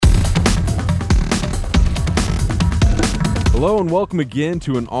Hello and welcome again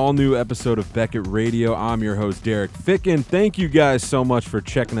to an all-new episode of Beckett Radio. I'm your host, Derek Ficken. Thank you guys so much for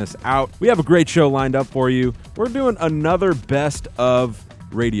checking us out. We have a great show lined up for you. We're doing another best of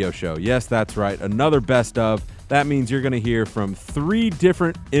radio show. Yes, that's right, another best of. That means you're going to hear from 3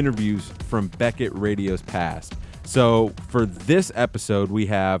 different interviews from Beckett Radio's past. So for this episode, we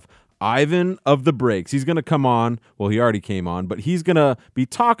have Ivan of the Breaks. He's going to come on. Well, he already came on, but he's going to be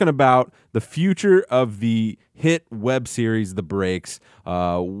talking about the future of the hit web series, The Breaks,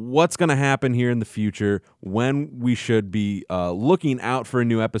 what's going to happen here in the future, when we should be looking out for a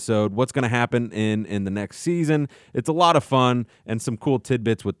new episode, what's going to happen in the next season. It's a lot of fun and some cool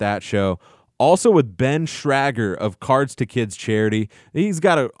tidbits with that show. Also with Ben Schrager of Cards to Kids charity. He's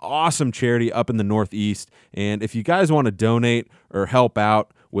got an awesome charity up in the Northeast, and if you guys want to donate or help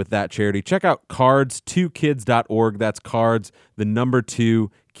out with that charity, check out cards2kids.org. That's cards, the number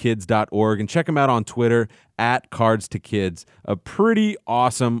 2, kids.org, and check them out on Twitter at Cards to Kids. A pretty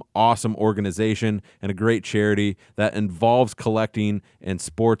awesome organization and a great charity that involves collecting and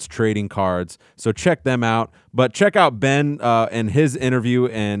sports trading cards. So check them out. But check out Ben and his interview,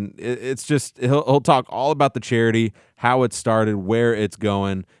 and it's just he'll talk all about the charity, how it started, where it's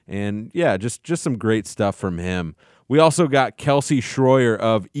going, and yeah, just some great stuff from him. We also got Kelsey Schroyer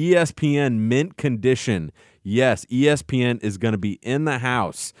of ESPN Mint Condition. Yes, ESPN is going to be in the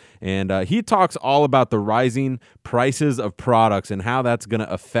house, and he talks all about the rising prices of products and how that's going to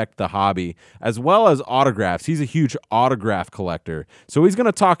affect the hobby, as well as autographs. He's a huge autograph collector, so he's going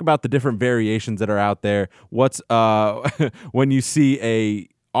to talk about the different variations that are out there. What's when you see a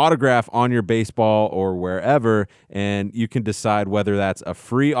autograph on your baseball or wherever, and you can decide whether that's a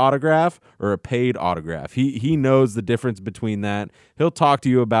free autograph or a paid autograph. He knows the difference between that. He'll talk to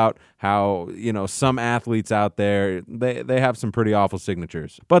you about how, some athletes out there, they have some pretty awful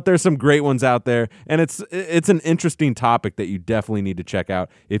signatures, but there's some great ones out there, and it's an interesting topic that you definitely need to check out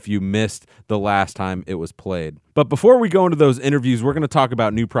if you missed the last time it was played. But before we go into those interviews, we're going to talk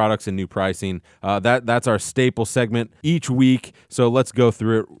about new products and new pricing. That's our staple segment each week, so let's go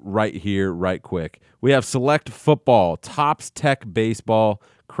through it right here, right quick. We have Select Football, Topps Tech Baseball,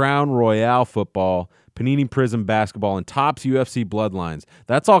 Crown Royale Football, Panini Prism Basketball, and Topps UFC Bloodlines.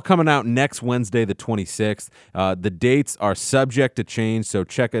 That's all coming out next Wednesday, the 26th. The dates are subject to change, so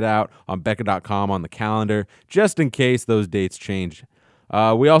check it out on Beckett.com on the calendar, just in case those dates change.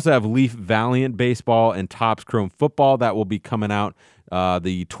 We also have Leaf Valiant Baseball and Topps Chrome Football. That will be coming out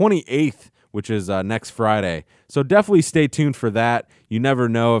the 28th, which is next Friday. So definitely stay tuned for that. You never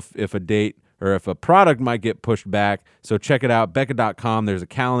know if a date or if a product might get pushed back. So check it out, Beckett.com. There's a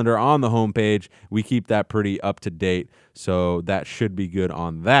calendar on the homepage. We keep that pretty up to date, so that should be good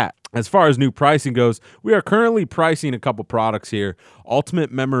on that. As far as new pricing goes, we are currently pricing a couple products here.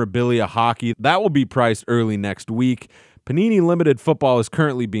 Ultimate Memorabilia Hockey, that will be priced early next week. Panini Limited Football is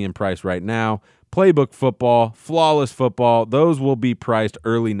currently being priced right now. Playbook Football, Flawless Football, those will be priced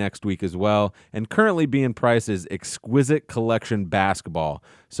early next week as well. And currently being priced is Exquisite Collection Basketball.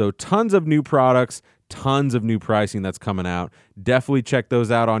 So tons of new products, tons of new pricing that's coming out. Definitely check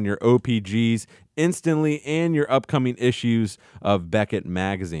those out on your OPGs instantly and your upcoming issues of Beckett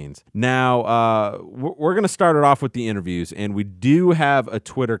magazines. Now, we're going to start it off with the interviews, and we do have a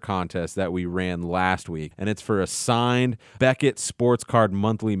Twitter contest that we ran last week, and it's for a signed Beckett Sports Card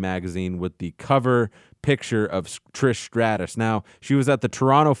Monthly magazine with the cover picture of Trish Stratus. Now, she was at the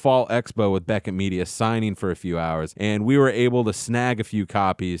Toronto Fall Expo with Beckett Media signing for a few hours, and we were able to snag a few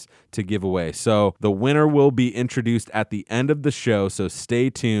copies to give away. So the winner will be introduced at the end of the show, so stay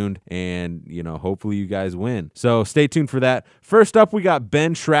tuned, and hopefully you guys win. So stay tuned for that. First up, we got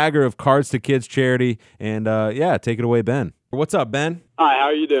Ben Schrager of Cards to Kids charity, and take it away, Ben. What's up, Ben? Hi, how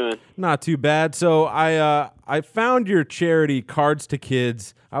are you doing? Not too bad. So I found your charity, Cards to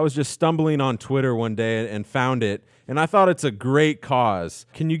Kids. I was just stumbling on Twitter one day and found it, and I thought it's a great cause.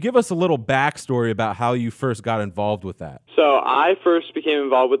 Can you give us a little backstory about how you first got involved with that? So I first became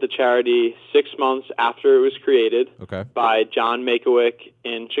involved with the charity 6 months after it was created by John Makowick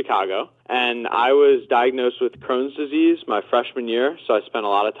in Chicago. And I was diagnosed with Crohn's disease my freshman year, so I spent a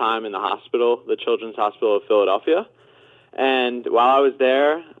lot of time in the hospital, the Children's Hospital of Philadelphia. And while I was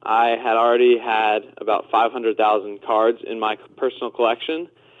there, I had already had about 500,000 cards in my personal collection,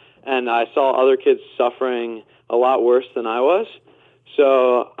 and I saw other kids suffering a lot worse than I was.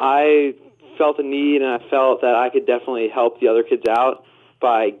 So I felt a need, and I felt that I could definitely help the other kids out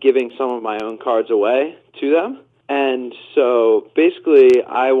by giving some of my own cards away to them. And so basically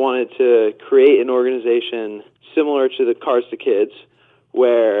I wanted to create an organization similar to the Cards to Kids,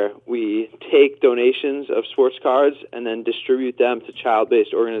 where we take donations of sports cards and then distribute them to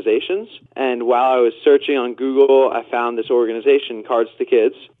child-based organizations. And while I was searching on Google, I found this organization, Cards to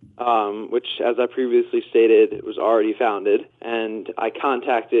Kids, which, as I previously stated, was already founded. And I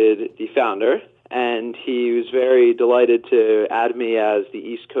contacted the founder, and he was very delighted to add me as the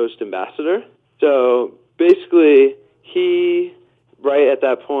East Coast ambassador. So basically, he, right at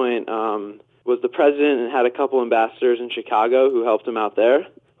that point, was the president and had a couple ambassadors in Chicago who helped him out there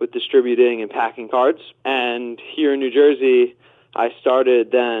with distributing and packing cards. And here in New Jersey, I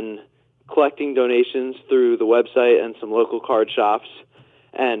started then collecting donations through the website and some local card shops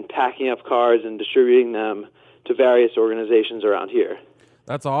and packing up cards and distributing them to various organizations around here.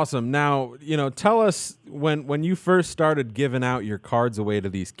 That's awesome. Now, tell us when you first started giving out your cards away to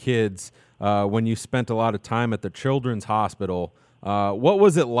these kids, when you spent a lot of time at the Children's Hospital, what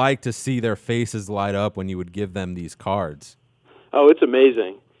was it like to see their faces light up when you would give them these cards? Oh, it's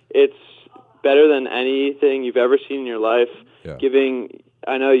amazing. It's better than anything you've ever seen in your life. Yeah.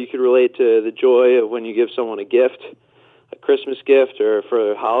 I know you could relate to the joy of when you give someone a gift, a Christmas gift or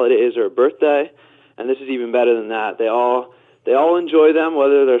for holidays or a birthday, and this is even better than that. They all enjoy them,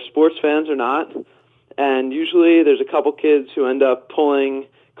 whether they're sports fans or not, and usually there's a couple kids who end up pulling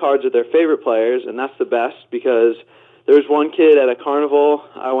cards of their favorite players, and that's the best because there was one kid at a carnival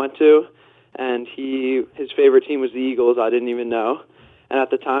I went to, and his favorite team was the Eagles. I didn't even know. And at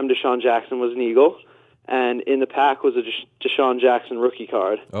the time, Deshaun Jackson was an Eagle, and in the pack was a Deshaun Jackson rookie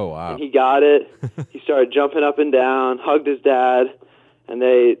card. Oh, wow. And he got it. He started jumping up and down, hugged his dad, and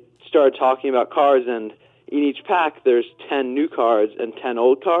they started talking about cards. And in each pack, there's 10 new cards and 10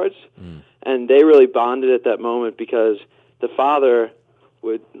 old cards. And they really bonded at that moment because the father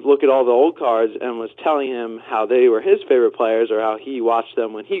would look at all the old cards and was telling him how they were his favorite players or how he watched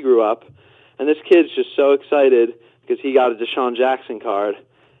them when he grew up. And this kid's just so excited because he got a Deshaun Jackson card,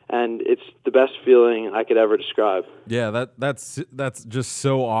 and it's the best feeling I could ever describe. Yeah, that's just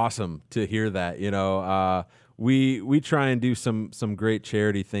so awesome to hear that. We try and do some great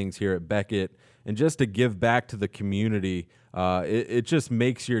charity things here at Beckett, and just to give back to the community, it just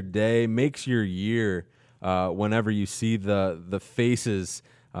makes your day, makes your year. Whenever you see the faces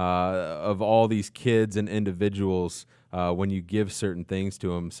of all these kids and individuals when you give certain things to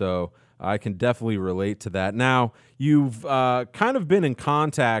them. So I can definitely relate to that. Now, you've kind of been in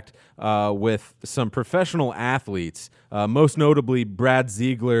contact with some professional athletes, most notably Brad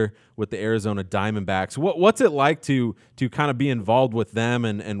Ziegler with the Arizona Diamondbacks. What's it like to kind of be involved with them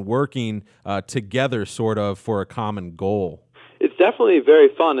and working together sort of for a common goal? It's definitely very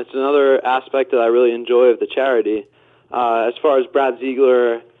fun. It's another aspect that I really enjoy of the charity. As far as Brad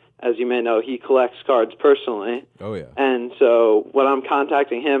Ziegler, as you may know, he collects cards personally. Oh, yeah. And so when I'm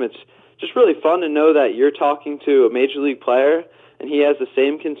contacting him, it's just really fun to know that you're talking to a major league player and he has the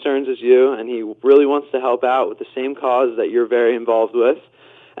same concerns as you and he really wants to help out with the same cause that you're very involved with.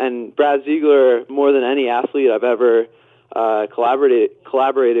 And Brad Ziegler, more than any athlete I've ever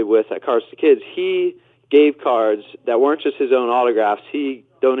collaborated with at Cards to Kids, he gave cards that weren't just his own autographs. He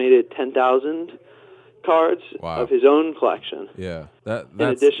donated 10,000 cards of his own collection. Yeah, that's in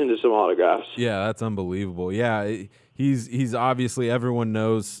addition to some autographs. Yeah, that's unbelievable. Yeah, he's obviously, everyone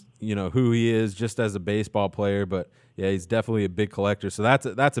knows who he is just as a baseball player, but yeah, he's definitely a big collector. So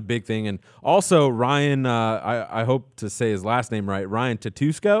that's a big thing. And also Ryan, I hope to say his last name right, Ryan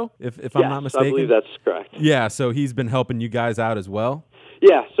Tatusko, if I'm not mistaken. I believe that's correct. Yeah, so he's been helping you guys out as well.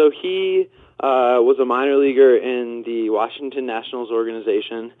 Yeah, so he was a minor leaguer in the Washington Nationals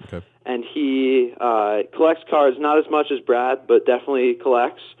organization, and he collects cards, not as much as Brad, but definitely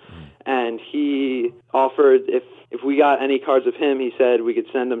collects. And he offered, if we got any cards of him, he said we could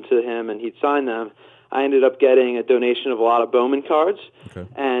send them to him and he'd sign them. I ended up getting a donation of a lot of Bowman cards,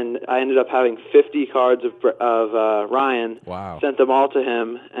 and I ended up having 50 cards of Ryan. Wow. Sent them all to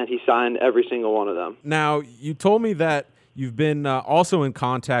him, and he signed every single one of them. Now, you told me that you've been also in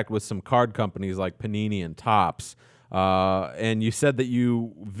contact with some card companies like Panini and Topps, and you said that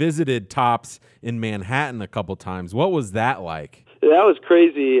you visited Topps in Manhattan a couple times. What was that like? That was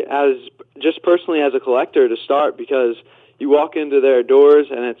crazy, as just personally as a collector to start, because you walk into their doors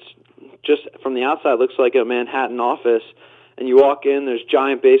and it's just from the outside looks like a Manhattan office, and you walk in, there's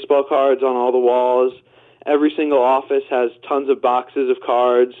giant baseball cards on all the walls. Every single office has tons of boxes of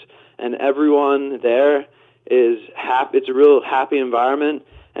cards, and everyone there is happy. It's a real happy environment,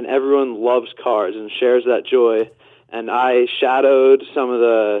 and everyone loves cards and shares that joy. And I shadowed some of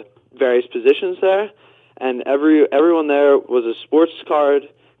the various positions there, and everyone there was a sports card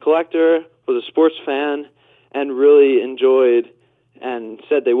collector, was a sports fan, and really enjoyed and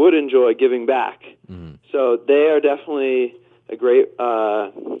said they would enjoy giving back. So they are definitely a great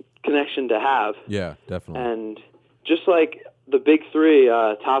connection to have. Yeah, definitely. And just like the big three,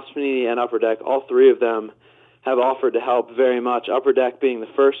 Topps, Panini, and Upper Deck, all three of them have offered to help very much. Upper Deck being the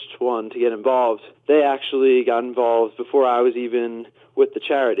first one to get involved. They actually got involved before I was even with the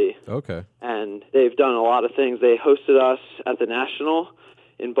charity. Okay. And they've done a lot of things. They hosted us at the National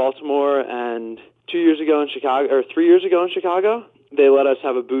in Baltimore, and 3 years ago in Chicago, they let us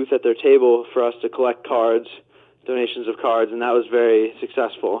have a booth at their table for us to collect cards, donations of cards, and that was very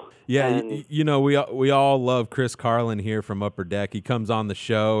successful. Yeah, and, we all love Chris Carlin here from Upper Deck. He comes on the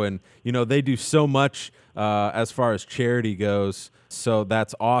show, and they do so much as far as charity goes. So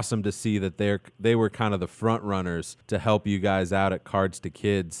that's awesome to see that they were kind of the front runners to help you guys out at Cards to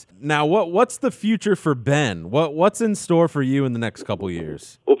Kids. Now, what's the future for Ben? What's in store for you in the next couple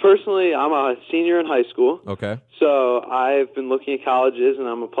years? Well, personally, I'm a senior in high school. Okay. So I've been looking at colleges, and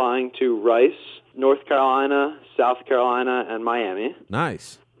I'm applying to Rice, North Carolina, South Carolina, and Miami.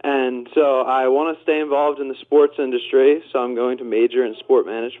 Nice. And so I want to stay involved in the sports industry, so I'm going to major in sport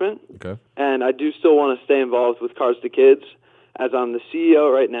management. Okay. And I do still want to stay involved with Cards to Kids, as I'm the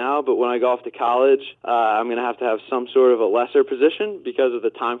CEO right now, but when I go off to college, I'm going to have some sort of a lesser position because of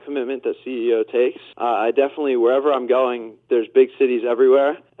the time commitment that CEO takes. I definitely, wherever I'm going, there's big cities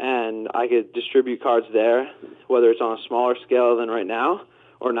everywhere, and I could distribute cards there, whether it's on a smaller scale than right now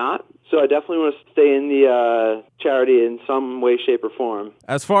or not. So I definitely want to stay in the charity in some way, shape, or form.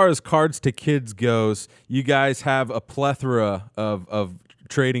 As far as Cards to Kids goes, you guys have a plethora of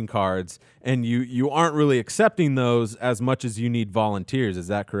trading cards, and you aren't really accepting those as much as you need volunteers. Is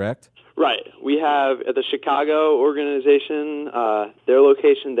that correct? Right. We have at the Chicago organization, their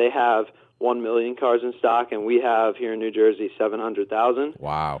location, they have 1 million cards in stock, and we have here in New Jersey 700,000.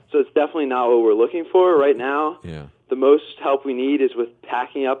 Wow. So it's definitely not what we're looking for right now. Yeah. The most help we need is with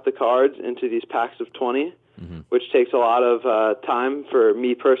packing up the cards into these packs of 20, which takes a lot of time for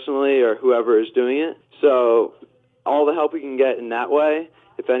me personally or whoever is doing it. So all the help we can get in that way,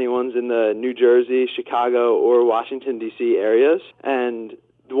 if anyone's in the New Jersey, Chicago, or Washington, D.C. areas. And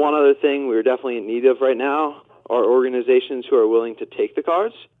one other thing we're definitely in need of right now are organizations who are willing to take the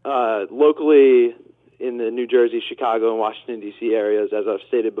cards. Locally in the New Jersey, Chicago, and Washington, D.C. areas, as I've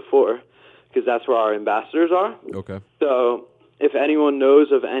stated before, because that's where our ambassadors are. Okay. So if anyone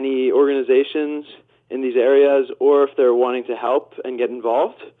knows of any organizations in these areas, or if they're wanting to help and get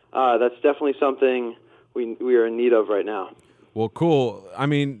involved, that's definitely something we are in need of right now. Well, cool. I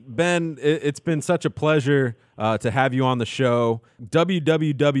mean, Ben, it's been such a pleasure to have you on the show.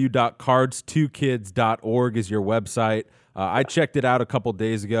 www.cards2kids.org is your website. I checked it out a couple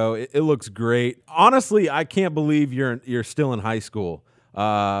days ago. It looks great. Honestly, I can't believe you're still in high school.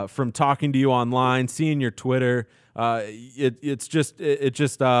 From talking to you online, seeing your Twitter, it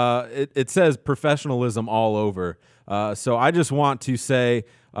says professionalism all over. So I just want to say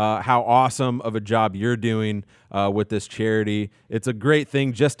how awesome of a job you're doing with this charity. It's a great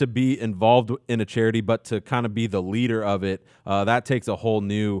thing just to be involved in a charity, but to kind of be the leader of it, that takes a whole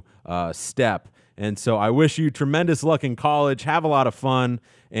new step. And so I wish you tremendous luck in college. Have a lot of fun.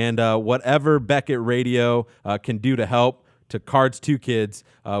 And whatever Beckett Radio can do to help, to Cards to Kids,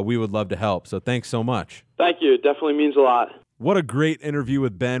 we would love to help. So thanks so much. Thank you. It definitely means a lot. What a great interview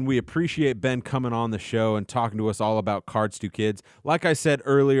with Ben. We appreciate Ben coming on the show and talking to us all about Cards to Kids. Like I said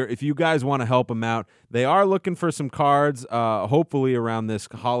earlier, if you guys want to help them out, they are looking for some cards, hopefully around this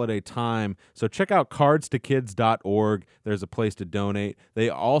holiday time. So check out cardstokids.org. There's a place to donate. They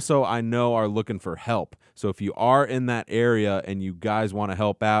also, I know, are looking for help. So if you are in that area and you guys want to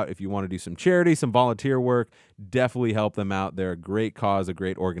help out, if you want to do some charity, some volunteer work, definitely help them out. They're a great cause, a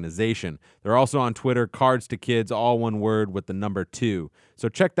great organization. They're also on Twitter, Cards to Kids, all one word with the number 2. So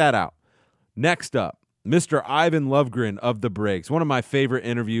check that out. Next up, Mr. Ivan Lovegren of The Breaks. One of my favorite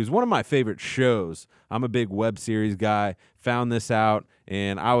interviews, one of my favorite shows. I'm a big web series guy, found this out,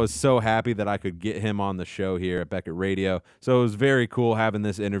 and I was so happy that I could get him on the show here at Beckett Radio. So it was very cool having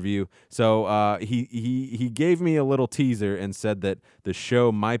this interview. So he gave me a little teaser and said that the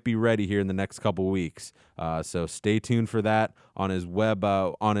show might be ready here in the next couple weeks. So stay tuned for that on his web,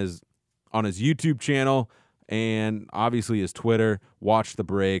 on his YouTube channel, and obviously his Twitter. Watch The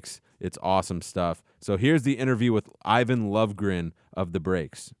Breaks. It's awesome stuff. So here's the interview with Ivan Lovegren of The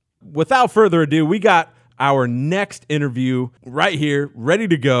Breaks. Without further ado, we got our next interview right here, ready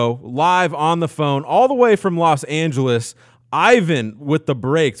to go, live on the phone, all the way from Los Angeles. Ivan with The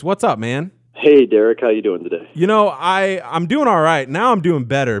Breaks. What's up, man? Hey, Derek. How you doing today? You know, I'm doing all right. Now I'm doing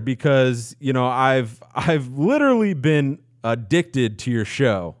better because, you know, I've literally been addicted to your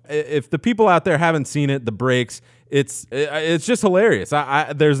show. If the people out there haven't seen it, The Breaks, it's just hilarious.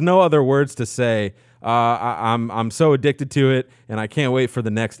 There's no other words to say. I'm so addicted to it, and I can't wait for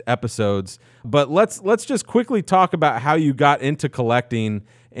the next episodes. But let's just quickly talk about how you got into collecting,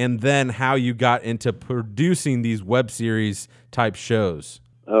 and then how you got into producing these web series type shows.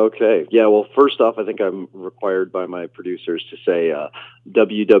 Okay. Yeah, well, first off, I think I'm required by my producers to say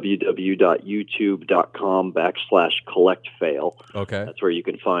www.youtube.com/collectfail. Okay. That's where you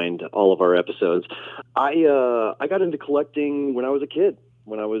can find all of our episodes. I got into collecting when I was a kid,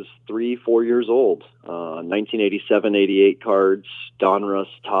 when I was 3-4 years old. 1987, 88 cards, Donruss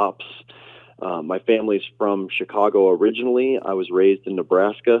tops. My family's from Chicago originally. I was raised in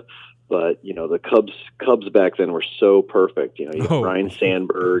Nebraska. But, the Cubs back then were so perfect. You got Ryan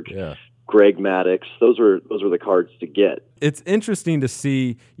Sandberg, Greg Maddux. Those were the cards to get. It's interesting to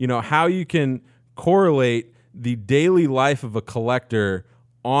see, how you can correlate the daily life of a collector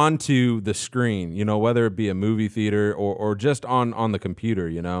onto the screen, whether it be a movie theater or just on the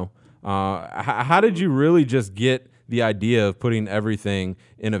computer, How did you really just get the idea of putting everything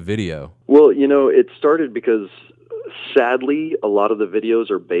in a video? Well, it started because sadly, a lot of the videos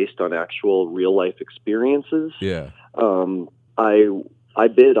are based on actual real-life experiences. Yeah. I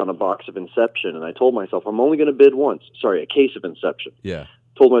bid on a box of Inception, and I told myself I'm only going to bid once. Sorry, a case of Inception. Yeah.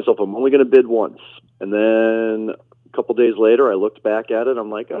 Told myself I'm only going to bid once. And then a couple days later, I looked back at it. I'm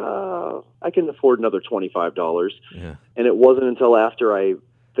like, I can afford another $25. Yeah. And it wasn't until after I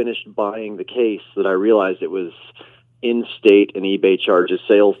finished buying the case that I realized it was in-state and eBay charges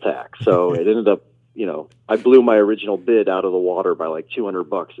sales tax. So it ended up, I blew my original bid out of the water by like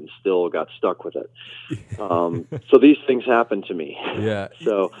 $200 and still got stuck with it. So these things happen to me. Yeah.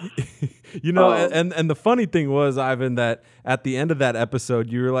 So, and the funny thing was, Ivan, that at the end of that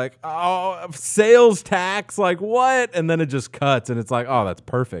episode, you were like, oh, sales tax, like what? And then it just cuts and it's like, oh, that's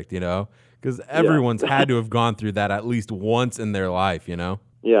perfect, because everyone's had to have gone through that at least once in their life,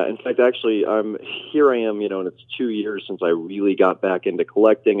 Yeah, in fact, actually, here I am, and it's 2 years since I really got back into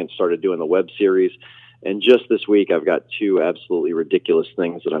collecting and started doing the web series. And just this week, I've got 2 absolutely ridiculous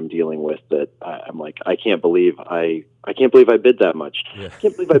things that I'm dealing with that I'm like, I can't believe I bid that much. Yeah. I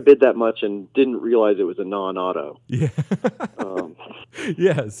can't believe I bid that much and didn't realize it was a non-auto. Yeah.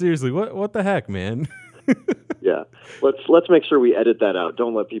 Yeah, seriously, what the heck, man? Yeah, let's make sure we edit that out.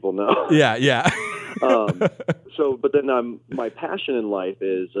 Don't let people know. Yeah. But then my passion in life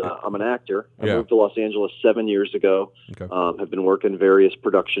is I'm an actor. I Yeah. moved to Los Angeles 7 years ago. Okay. Have been working various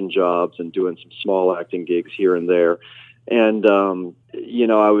production jobs and doing some small acting gigs here and there. And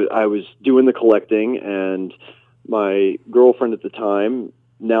I was doing the collecting, and my girlfriend at the time,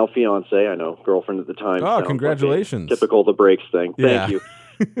 now fiance, I know, girlfriend at the time. Oh, congratulations! Like typical The Breaks thing. Yeah. Thank you,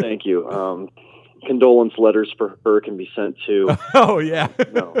 thank you. Condolence letters for her can be sent to. Oh, yeah.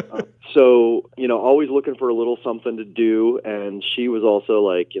 So, always looking for a little something to do. And she was also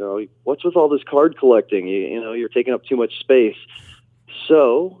like, what's with all this card collecting? You're taking up too much space.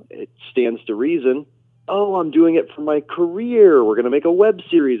 So it stands to reason. Oh, I'm doing it for my career. We're going to make a web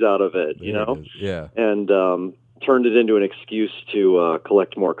series out of it, Yeah. And turned it into an excuse to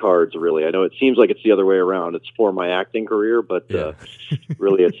collect more cards, really. I know it seems like it's the other way around. It's for my acting career, but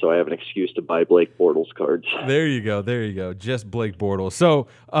really it's so I have an excuse to buy Blake Bortles cards. There you go. Just Blake Bortles. So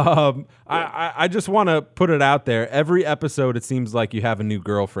I just want to put it out there. Every episode, it seems like you have a new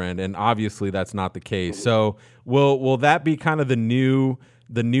girlfriend, and obviously that's not the case. So will that be kind of the new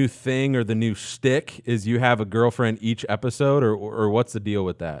thing or the new shtick, is you have a girlfriend each episode, or what's the deal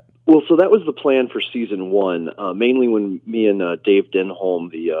with that? Well, so that was the plan for season 1, mainly when me and Dave Denholm,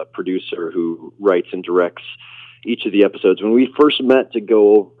 the producer who writes and directs each of the episodes, when we first met to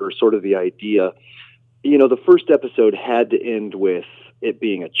go over sort of the idea, the first episode had to end with it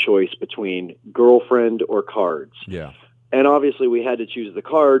being a choice between girlfriend or cards. Yeah. And obviously we had to choose the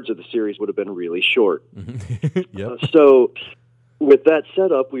cards or the series would have been really short. Yep. So with that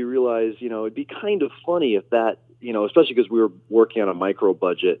setup, we realized, it'd be kind of funny if that, especially because we were working on a micro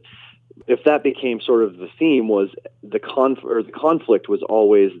budget, if that became sort of the theme, was the conflict was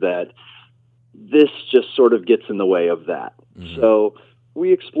always that this just sort of gets in the way of that. Mm-hmm. So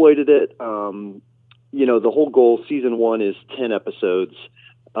we exploited it. The whole goal, season 1 is 10 episodes.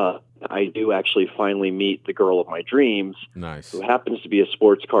 I do actually finally meet the girl of my dreams. Nice. Who happens to be a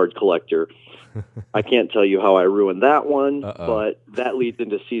sports card collector. I can't tell you how I ruined that one, but that leads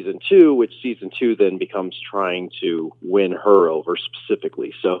into season 2, which season 2 then becomes trying to win her over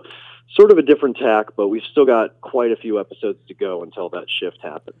specifically. So sort of a different tack, but we've still got quite a few episodes to go until that shift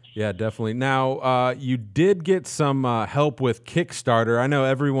happens. Yeah, definitely. Now, you did get some help with Kickstarter. I know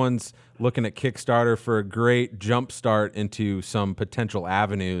everyone's looking at Kickstarter for a great jump start into some potential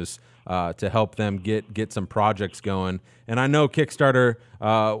avenues to help them get some projects going. And I know Kickstarter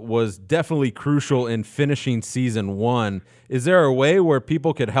was definitely crucial in finishing season 1. Is there a way where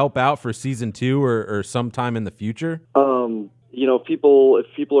people could help out for season 2 or sometime in the future?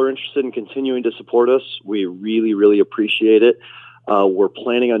 If people are interested in continuing to support us, we really, really appreciate it. We're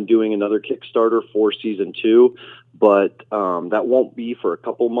planning on doing another Kickstarter for season 2, but that won't be for a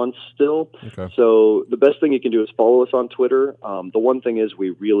couple months still. Okay. So the best thing you can do is follow us on Twitter. The one thing is we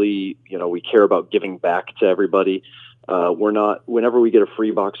really, we care about giving back to everybody. Whenever we get a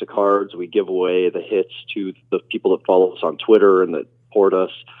free box of cards, we give away the hits to the people that follow us on Twitter and that support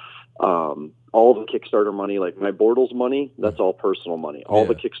us. All the Kickstarter money, like my Bortles money, that's all personal money. All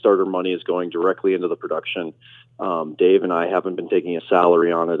the Kickstarter money is going directly into the production. Dave and I haven't been taking a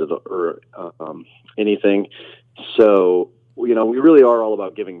salary on it or anything. So, we really are all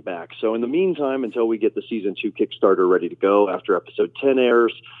about giving back. So in the meantime, until we get the season 2 Kickstarter ready to go after episode 10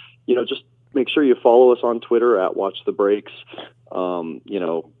 airs, just make sure you follow us on Twitter at Watch the Breaks.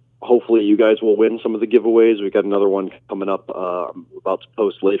 Hopefully you guys will win some of the giveaways. We've got another one coming up. I'm about to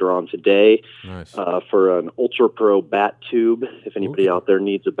post later on today. Nice. For an Ultra Pro bat tube. If anybody out there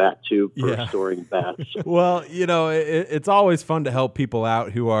needs a bat tube for storing bats. Well, it's always fun to help people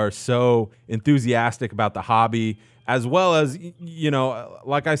out who are so enthusiastic about the hobby, as well as,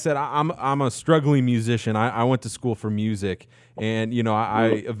 like I said, I'm a struggling musician. I went to school for music, and,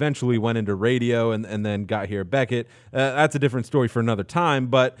 I eventually went into radio and then got here at Beckett. That's a different story for another time,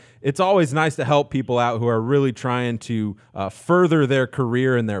 but it's always nice to help people out who are really trying to further their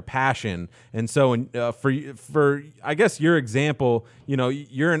career and their passion. And so for I guess your example,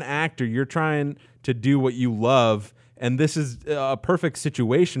 you're an actor, you're trying to do what you love, and this is a perfect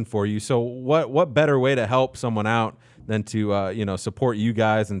situation for you. So what better way to help someone out than to support you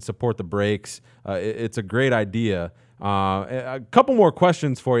guys and support the Breaks? It's a great idea. A couple more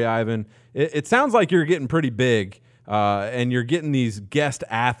questions for you, Ivan. It sounds like you're getting pretty big, and you're getting these guest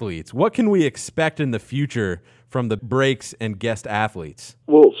athletes. What can we expect in the future from the Breaks and guest athletes?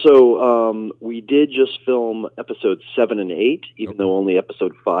 Well, so we did just film episodes 7 and 8, even though only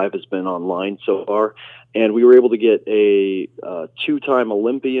episode 5 has been online so far. And we were able to get a 2-time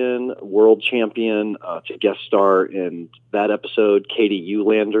Olympian, world champion to guest star in that episode, Katie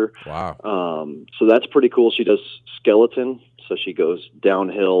Ulander. Wow. So that's pretty cool. She does skeleton. So she goes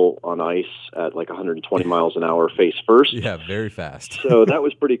downhill on ice at like 120 miles an hour face first. Yeah, very fast. So that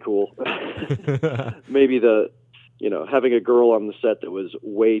was pretty cool. Maybe having a girl on the set that was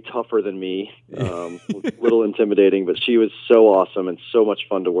way tougher than me, was a little intimidating, but she was so awesome and so much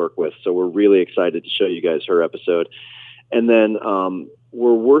fun to work with. So we're really excited to show you guys her episode. And then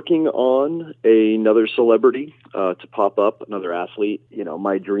we're working on another celebrity to pop up, another athlete.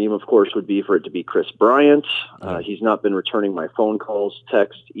 My dream, of course, would be for it to be Chris Bryant. He's not been returning my phone calls,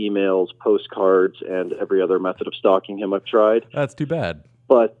 texts, emails, postcards, and every other method of stalking him I've tried. That's too bad.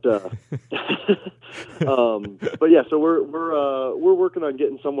 But yeah, so we're working on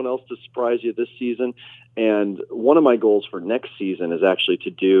getting someone else to surprise you this season. And one of my goals for next season is actually to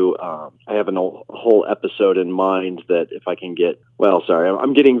do. I have a whole episode in mind that if I can get. Well, sorry,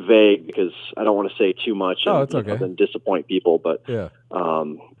 I'm getting vague because I don't want to say too much and then disappoint people. But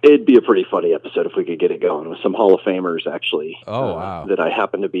it'd be a pretty funny episode if we could get it going with some Hall of Famers actually. Oh wow! That I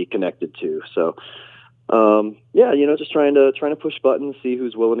happen to be connected to. So. Just trying to push buttons, see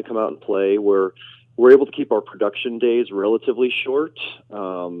who's willing to come out and play. We're able to keep our production days relatively short,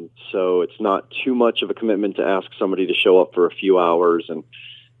 so it's not too much of a commitment to ask somebody to show up for a few hours, and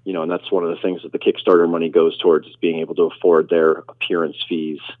that's one of the things that the Kickstarter money goes towards, is being able to afford their appearance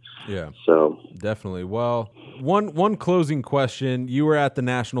fees. Yeah. So definitely. Well, one closing question. You were at the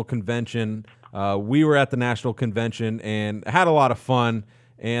national convention. We were at the national convention and had a lot of fun.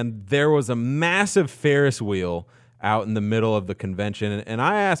 And there was a massive Ferris wheel out in the middle of the convention. And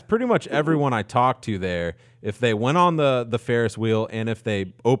I asked pretty much everyone I talked to there if they went on the Ferris wheel and if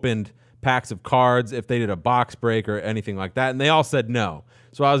they opened packs of cards, if they did a box break or anything like that. And they all said no.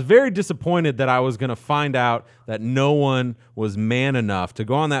 So I was very disappointed that I was going to find out that no one was man enough to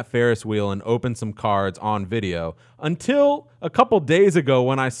go on that Ferris wheel and open some cards on video until a couple days ago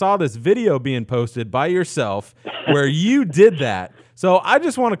when I saw this video being posted by yourself where you did that. So I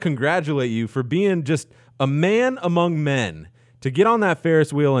just want to congratulate you for being just a man among men to get on that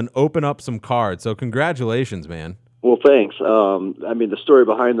Ferris wheel and open up some cards. So congratulations, man. Well, thanks. I mean, the story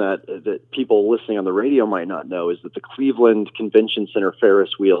behind that people listening on the radio might not know is that the Cleveland Convention Center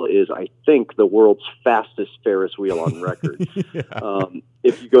Ferris wheel is, I think, the world's fastest Ferris wheel on record. Yeah.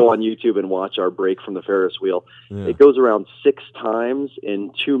 If you go on YouTube and watch our break from the Ferris wheel, it goes around 6 times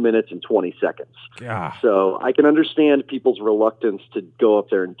in 2 minutes and 20 seconds. Yeah. So I can understand people's reluctance to go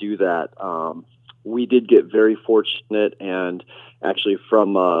up there and do that. We did get very fortunate, and actually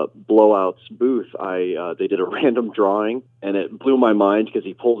from Blowout's booth, they did a random drawing, and it blew my mind because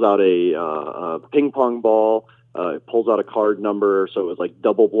he pulls out a ping pong ball, pulls out a card number, so it was like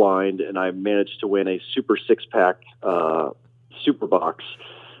double blind, and I managed to win a Super 6-pack Super Box.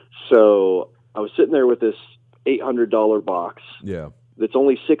 So I was sitting there with this $800 box. Yeah. That's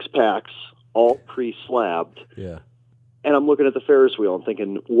only 6 packs, all pre-slabbed. Yeah. And I'm looking at the Ferris wheel and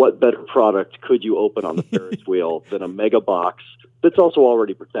thinking, what better product could you open on the Ferris wheel than a mega box that's also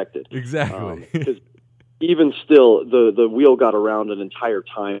already protected? Exactly. Because even still, the wheel got around an entire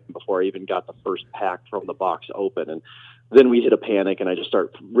time before I even got the first pack from the box open. And then we hit a panic, and I just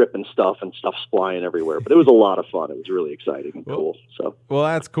start ripping stuff, and stuff's flying everywhere. But it was a lot of fun. It was really exciting and cool. Well,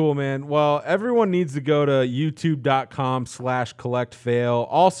 that's cool, man. Well, everyone needs to go to youtube.com/collectfail.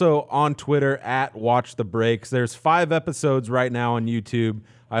 Also on Twitter @WatchTheBreaks. There's 5 episodes right now on YouTube.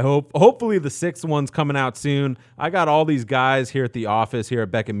 Hopefully the 6th one's coming out soon. I got all these guys here at the office here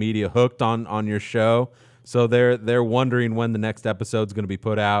at Beckett Media hooked on your show. So they're wondering when the next episode's going to be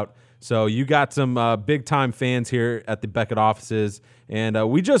put out. So you got some big-time fans here at the Beckett offices,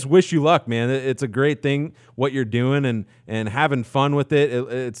 and we just wish you luck, man. It's a great thing what you're doing and having fun with it.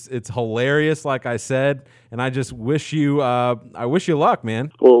 It's hilarious, like I said, and I just wish you luck,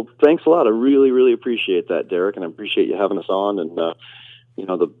 man. Well, thanks a lot. I really, really appreciate that, Derek, and I appreciate you having us on. And the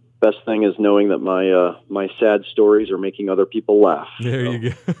best thing is knowing that my sad stories are making other people laugh. There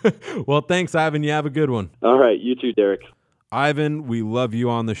you go. Well, thanks, Ivan. You have a good one. All right, you too, Derek. Ivan, we love you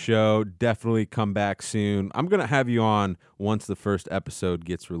on the show. Definitely come back soon. I'm going to have you on once the first episode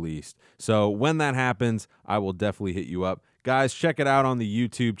gets released. So when that happens, I will definitely hit you up. Guys, check it out on the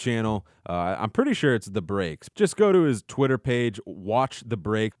YouTube channel. I'm pretty sure it's The Breaks. Just go to his Twitter page, Watch The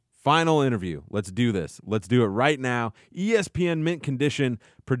Break. Final interview. Let's do this. Let's do it right now. ESPN Mint Condition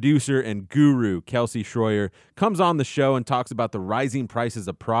producer and guru Kelsey Schroyer comes on the show and talks about the rising prices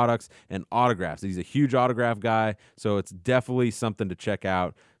of products and autographs. He's a huge autograph guy, so it's definitely something to check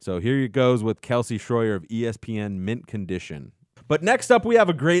out. So here he goes with Kelsey Schroyer of ESPN Mint Condition. But next up, we have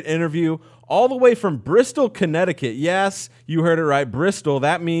a great interview all the way from Bristol, Connecticut. Yes, you heard it right, Bristol.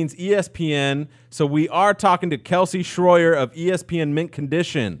 That means ESPN. So we are talking to Kelsey Schroyer of ESPN Mint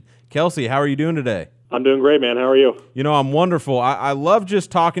Condition. Kelsey, how are you doing today? I'm doing great, man. How are you? You know, I'm wonderful. I love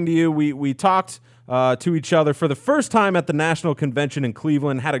just talking to you. We talked to each other for the first time at the National Convention in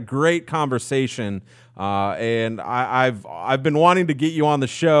Cleveland, had a great conversation, and I've been wanting to get you on the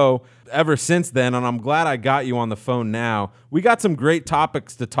show ever since then, and I'm glad I got you on the phone now. We got some great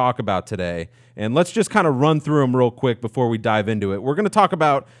topics to talk about today, and let's just kind of run through them real quick before we dive into it. We're going to talk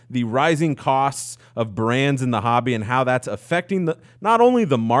about the rising costs of brands in the hobby and how that's affecting not only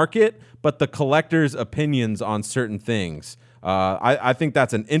the market, but the collectors' opinions on certain things. I think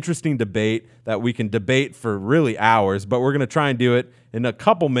that's an interesting debate that we can debate for really hours, but we're going to try and do it in a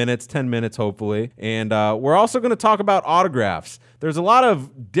couple minutes, 10 minutes hopefully. And we're also going to talk about autographs. There's a lot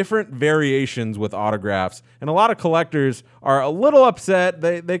of different variations with autographs, and a lot of collectors are a little upset.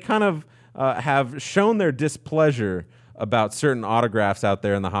 They kind of have shown their displeasure about certain autographs out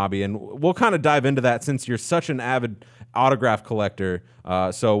there in the hobby, and we'll kind of dive into that since you're such an avid autograph collector.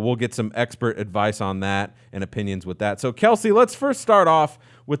 So we'll get some expert advice on that and opinions with that. So Kelsey, let's first start off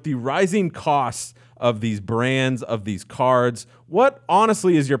with the rising costs of these brands, of these cards. What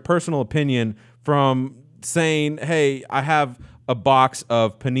honestly is your personal opinion from saying, hey, I have a box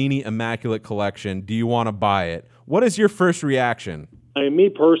of Panini Immaculate Collection. Do you want to buy it? What is your first reaction? I mean, me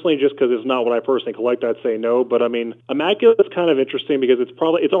personally, just because it's not what I personally collect, I'd say no. But I mean, Immaculate is kind of interesting because it's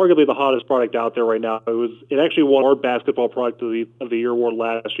arguably the hottest product out there right now. It actually won our basketball product of the year award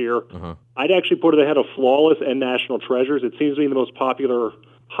last year. Uh-huh. I'd actually put it ahead of Flawless and National Treasures. It seems to be the most popular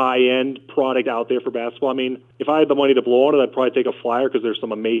high-end product out there for basketball. I mean, if I had the money to blow on it, I'd probably take a flyer because there's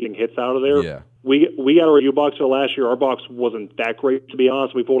some amazing hits out of there. Yeah. We got a review box for last year. Our box wasn't that great, to be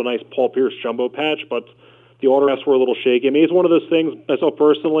honest. We pulled a nice Paul Pierce jumbo patch, but the autographs were a little shaky. I mean, it's one of those things, myself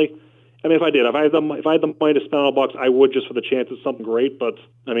personally. I mean, if I had the money to spend on a box, I would, just for the chance of something great. But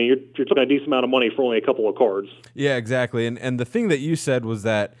I mean, you're talking a decent amount of money for only a couple of cards. Yeah, exactly. And the thing that you said was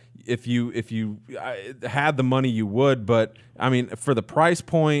that if you had the money, you would. But I mean, for the price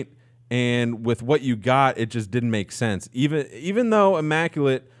point and with what you got, it just didn't make sense. Even though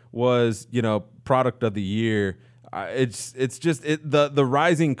Immaculate was, product of the year, It's just the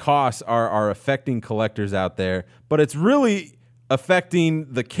rising costs are affecting collectors out there, but it's really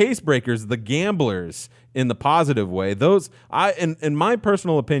affecting the case breakers, the gamblers, in the positive way. In my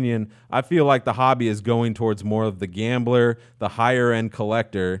personal opinion, I feel like the hobby is going towards more of the gambler, the higher end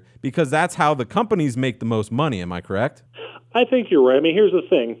collector, because that's how the companies make the most money. Am I correct? I think you're right. I mean, here's the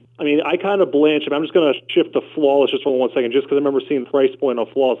thing. I mean, I kind of blanch. I'm just going to shift to Flawless just for 1 second, just because I remember seeing the price point on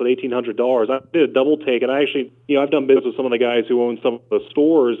Flawless at $1,800. I did a double take, and I actually, I've done business with some of the guys who own some of the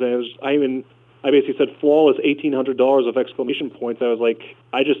stores, and I basically said Flawless $1,800 of exclamation points. I was like,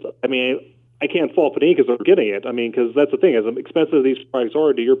 I can't fault Panini because they're getting it. I mean, because that's the thing. As expensive as these products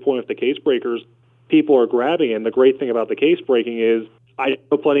are, to your point with the case breakers, people are grabbing it. And the great thing about the case breaking is I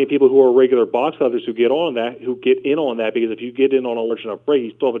know plenty of people who are regular box hunters who get in on that, because if you get in on a large enough break,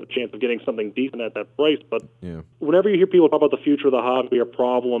 you still have a chance of getting something decent at that price. But whenever you hear people talk about the future of the hobby or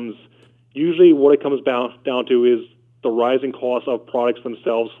problems, usually what it comes down to is the rising cost of products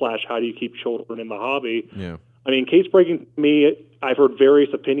themselves / how do you keep children in the hobby. Yeah. I mean, case breaking, to me, I've heard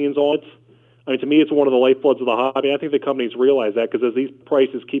various opinions on it. I mean, to me, it's one of the lifebloods of the hobby. I think the companies realize that, because as these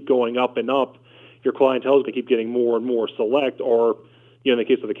prices keep going up and up, your clientele is going to keep getting more and more select, or, in the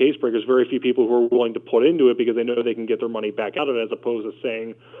case of the case breakers, very few people who are willing to put into it because they know they can get their money back out of it, as opposed to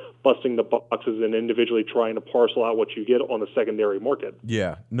saying, busting the boxes and individually trying to parcel out what you get on the secondary market.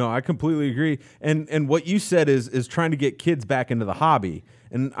 Yeah, no, I completely agree. And what you said is trying to get kids back into the hobby.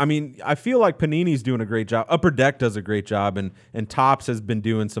 And I mean, I feel like Panini's doing a great job. Upper Deck does a great job, and Topps has been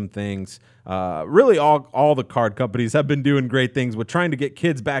doing some things. Really, all the card companies have been doing great things with trying to get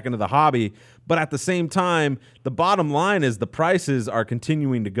kids back into the hobby. But at the same time, the bottom line is the prices are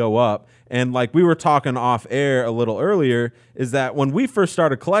continuing to go up. And like we were talking off air a little earlier, is that when we first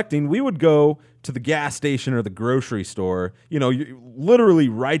started collecting, we would go to the gas station or the grocery store, literally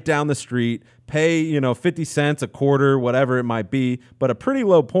right down the street, pay, 50 cents, a quarter, whatever it might be, but a pretty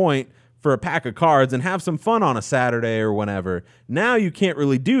low point for a pack of cards, and have some fun on a Saturday or whenever. Now you can't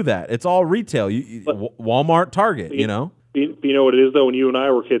really do that. It's all retail. Walmart, Target, You know what it is, though? When you and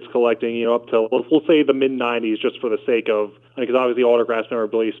I were kids collecting, up till, we'll say the mid-'90s, just for the sake of, because obviously autographs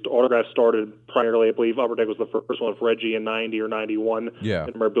started primarily, I believe Upper Deck was the first one for Reggie in 90 or 91. Yeah.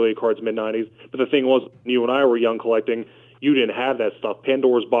 And memorabilia cards mid-'90s. But the thing was, when you and I were young collecting, you didn't have that stuff.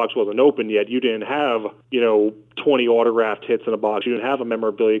 Pandora's box wasn't open yet. You didn't have, 20 autographed hits in a box. You didn't have a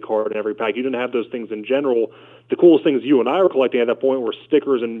memorabilia card in every pack. You didn't have those things in general. The coolest things you and I were collecting at that point were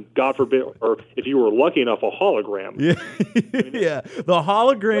stickers and, God forbid, or if you were lucky enough, a hologram. Yeah, yeah. The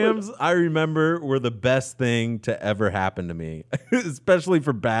holograms, I remember, were the best thing to ever happen to me, especially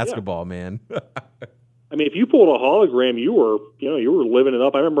for basketball, man. I mean, if you pulled a hologram, you were living it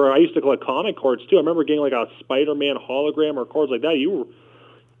up. I remember I used to collect comic cards too. I remember getting like a Spider-Man hologram or cards like that.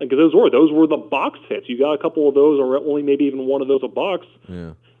 Because those were the box hits. You got a couple of those, or only maybe even one of those a box.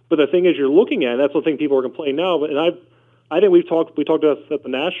 Yeah. But the thing is, you're looking at, and that's the thing people are complaining now. And I think we talked about this at the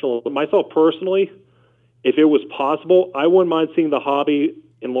National. But myself personally, if it was possible, I wouldn't mind seeing the hobby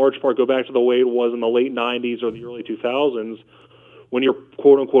in large part go back to the way it was in the late 90s or the early 2000s, when your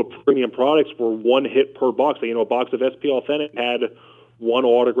quote-unquote premium products were one hit per box. So, a box of SP Authentic had one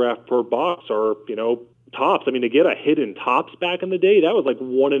autograph per box, or, Topps. I mean, to get a hit in Topps back in the day, that was like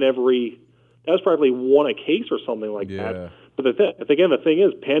that was probably one a case or something like that. But the thing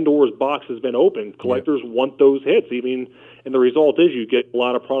is, Pandora's box has been opened. Collectors want those hits. I mean, and the result is you get a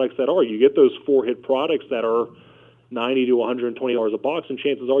lot of products you get those 4-hit products that are $90 to $120 a box, and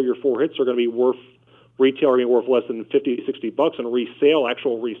chances are your 4 hits are going to be worth, retail are going to be worth less than $50, $60, and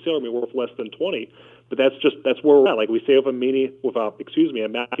actual resale are going to be worth less than $20. But that's where we're at. Like we say with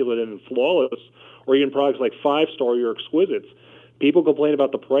Immaculate and Flawless, or even products like 5-Star, your Exquisites. People complain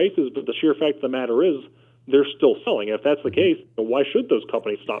about the prices, but the sheer fact of the matter is they're still selling. And if that's the case, then why should those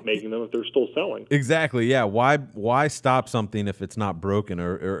companies stop making them if they're still selling? Exactly, yeah. Why stop something if it's not broken,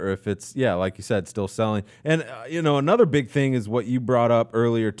 or if it's, like you said, still selling? And, another big thing is what you brought up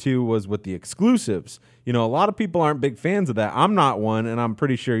earlier, too, was with the exclusives. A lot of people aren't big fans of that. I'm not one, and I'm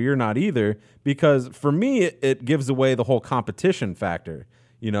pretty sure you're not either, because for me, it gives away the whole competition factor.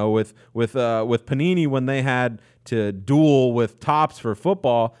 With Panini, when they had to duel with Topps for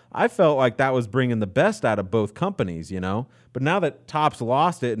football, I felt like that was bringing the best out of both companies, But now that Topps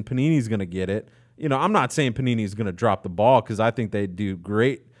lost it and Panini's going to get it, I'm not saying Panini's going to drop the ball, because I think they do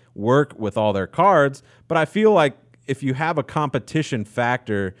great work with all their cards, but I feel like if you have a competition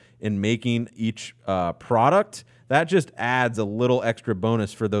factor in making each product, that just adds a little extra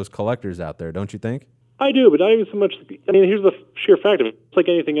bonus for those collectors out there, don't you think? I do, but not even so much. I mean, here's the sheer fact of it. It's like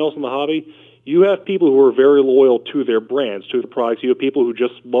anything else in the hobby. you have people who are very loyal to their brands, to the products. You have people who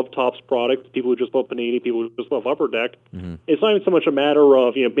just love Topps products, people who just love Panini, people who just love Upper Deck. Mm-hmm. It's not even so much a matter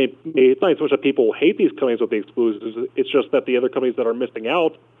of, it's not even so much that people hate these companies with the exclusives. It's just that the other companies that are missing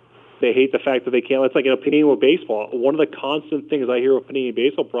out, they hate the fact that they can't. It's like, Panini with baseball. One of the constant things I hear with Panini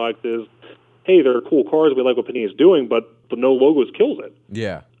baseball products is, hey, they're cool cards. We like what Panini is doing, but the no logos kills it.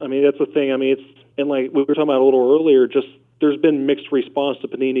 Yeah. I mean, that's the thing. I mean, and like we were talking about a little earlier, just there's been mixed response to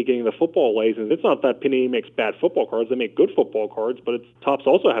Panini getting the football license. It's not that Panini makes bad football cards. They make good football cards, but Topps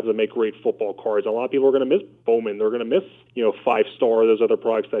also have to make great football cards. A lot of people are going to miss Bowman. They're going to miss, 5-star, those other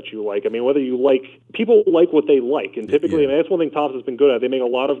products that you like. I mean, people like what they like. And typically, that's one thing Topps has been good at. They make a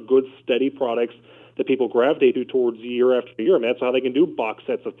lot of good, steady products that people gravitate to towards year after year. I mean, that's how they can do box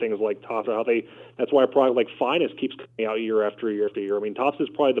sets of things like Topps, or that's why a product like Finest keeps coming out year after year after year. I mean, Topps is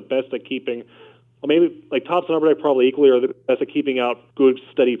probably the best at keeping, maybe like Topps and Upper Deck probably equally are the best at keeping out good,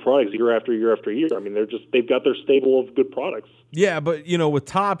 steady products year after year after year. I mean, they've got their stable of good products. Yeah, but, with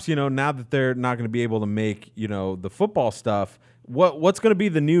Topps, now that they're not going to be able to make, the football stuff, what's going to be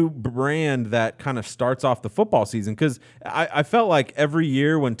the new brand that kind of starts off the football season? Because I felt like every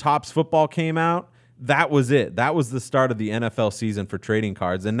year when Topps football came out, that was it. That was the start of the NFL season for trading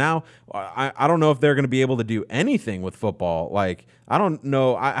cards. And now I don't know if they're going to be able to do anything with football. Like, I don't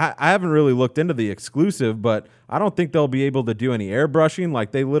know. I haven't really looked into the exclusive, but I don't think they'll be able to do any airbrushing.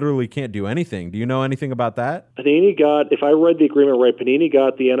 Like, they literally can't do anything. Do you know anything about that? Panini got, if I read the agreement right, Panini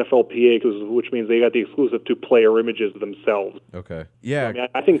got the NFLPA, which means they got the exclusive to player images themselves. Okay. Yeah.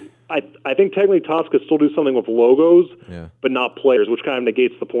 I mean, I think technically Topps could still do something with logos, but not players, which kind of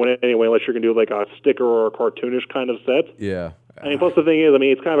negates the point anyway, unless you're going to do like a sticker or a cartoonish kind of set. Yeah. I mean, plus the thing is,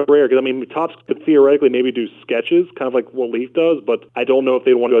 it's kind of rare because, Topps could theoretically maybe do sketches, kind of like what Leaf does, but I don't know if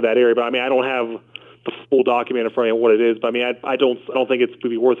they'd want to go that area. But, I don't have the full document in front of me what it is, but, I don't think it's going to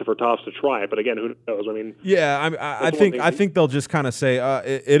be worth it for Topps to try it. But, again, who knows? I think they'll just kind of say,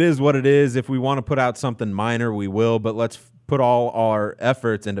 it is what it is. If we want to put out something minor, we will, but let's put all our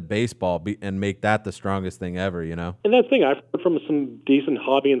efforts into baseball and make that the strongest thing ever, And that's the thing. I've heard from some decent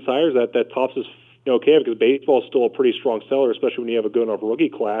hobby insiders that Topps is okay, because baseball is still a pretty strong seller, especially when you have a good enough rookie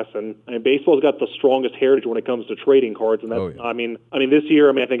class. And baseball's got the strongest heritage when it comes to trading cards. And that's, this year,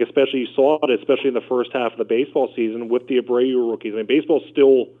 I think especially you saw it, especially in the first half of the baseball season with the Abreu rookies. Baseball's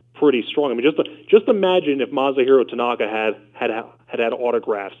still pretty strong. Just imagine if Masahiro Tanaka had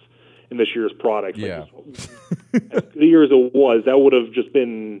autographs in this year's product. Yeah. As good a year as it was, that would have just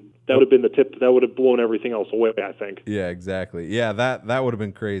been. That would have been the tip. That would have blown everything else away, I think. Yeah, exactly. Yeah, that would have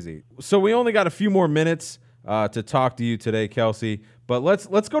been crazy. So we only got a few more minutes to talk to you today, Kelsey. But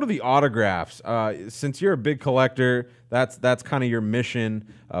let's go to the autographs. Since you're a big collector, that's kind of your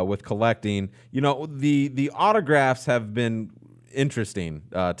mission with collecting. The autographs have been interesting,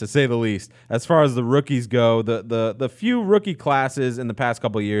 to say the least. As far as the rookies go, the few rookie classes in the past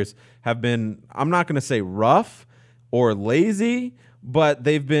couple of years have been, I'm not going to say rough or lazy, but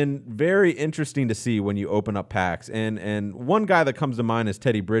they've been very interesting to see when you open up packs. And one guy that comes to mind is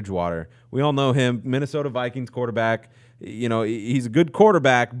Teddy Bridgewater. We all know him, Minnesota Vikings quarterback. He's a good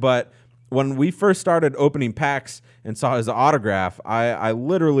quarterback, but when we first started opening packs and saw his autograph, I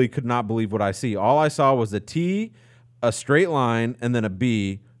literally could not believe what I see. All I saw was a T, a straight line, and then a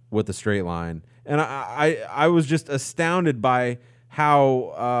B with a straight line. And I was just astounded by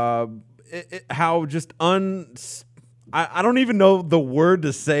how just I don't even know the word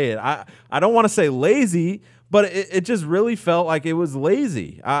to say it. I don't want to say lazy, but it just really felt like it was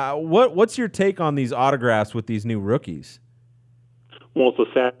lazy. What's your take on these autographs with these new rookies? Well, it's the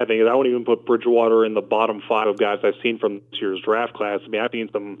sad thing is I won't even put Bridgewater in the bottom 5 of guys I've seen from this year's draft class. I've seen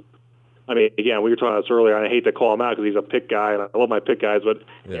some. Again, we were talking about this earlier, and I hate to call him out because he's a pick guy, and I love my pick guys, but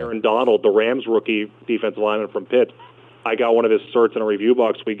Aaron Donald, the Rams rookie defensive lineman from Pitt, I got one of his certs in a review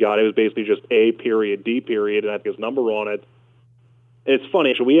box we got. It was basically just A period, D period, and I think his number on it. And it's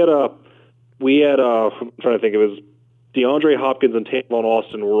funny. So we had I'm trying to think, it was DeAndre Hopkins and Tavon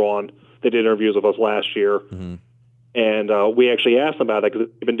Austin were on. They did interviews with us last year. Mm-hmm. And we actually asked them about that because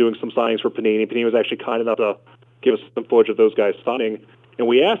they've been doing some signings for Panini. Panini was actually kind enough to give us some footage of those guys signing. And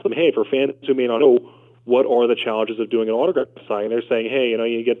we asked them, hey, for fans who may not know, what are the challenges of doing an autograph signing? They're saying, hey,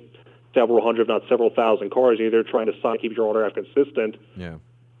 you get several hundred, if not several thousand cards. You're trying to sign, keep your autograph consistent. Yeah.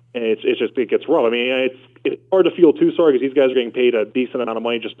 And it gets rough. It's hard to feel too sorry because these guys are getting paid a decent amount of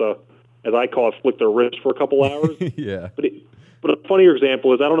money just to, as I call it, flick their wrist for a couple hours. Yeah. But a funnier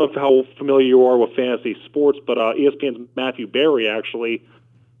example is, I don't know how familiar you are with fantasy sports, but ESPN's Matthew Berry actually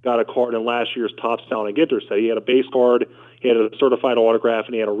got a card in last year's Topps Talent Ginter set. He had a base card, he had a certified autograph,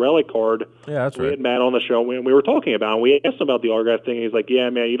 and he had a relic card. Yeah, that's right. We had Matt on the show, and we were talking about it, and we asked him about the autograph thing, and he's like, yeah,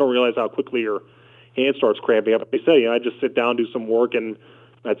 man, you don't realize how quickly your hand starts cramping up. He said, I just sit down, do some work, and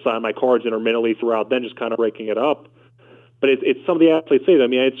I'd sign my cards intermittently throughout, then just kind of breaking it up. But it's some of the athletes say that. I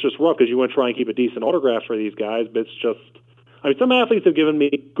mean, it's just rough because you want to try and keep a decent autograph for these guys, but it's just, some athletes have given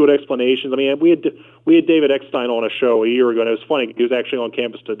me good explanations. I mean, we had David Eckstein on a show a year ago, and it was funny. He was actually on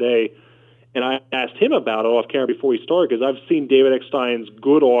campus today, and I asked him about it off camera before we started because I've seen David Eckstein's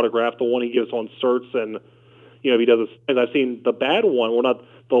good autograph, the one he gives on certs, and if he does it, I've seen the bad one, well, not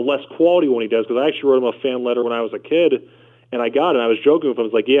the less quality one he does, because I actually wrote him a fan letter when I was a kid, and I got it. And I was joking with him.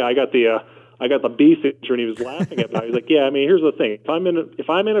 I was like, yeah, I got the B signature, and he was laughing at me. He was like, yeah, I mean, here's the thing. If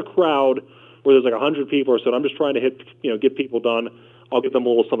I'm in a crowd where there's like 100 people or so, and I'm just trying to get people done, I'll give them a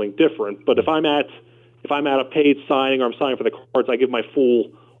little something different. But if I'm at a paid signing or I'm signing for the cards, I give my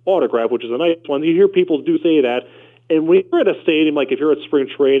full autograph, which is a nice one. You hear people do say that. And when you're at a stadium, like if you're at spring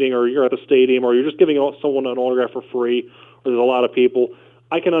training or you're at the stadium or you're just giving someone an autograph for free, or there's a lot of people,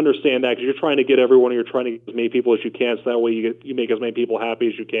 I can understand that because you're trying to get everyone, you're trying to get as many people as you can, so that way you make as many people happy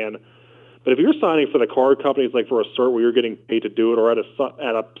as you can. But if you're signing for the card companies, like for a cert where you're getting paid to do it, or at a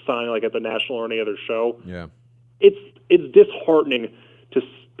signing like at the National or any other show, yeah, it's disheartening to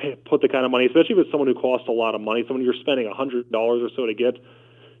put the kind of money, especially if it's someone who costs a lot of money, someone you're spending $100 or so to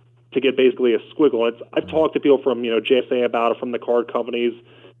get basically a squiggle. I've talked to people from JSA about it, from the card companies,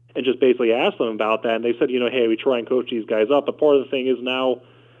 and just basically asked them about that, and they said, hey, we try and coach these guys up. But part of the thing is now,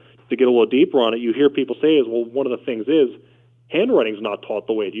 to get a little deeper on it, you hear people say one of the things is handwriting's not taught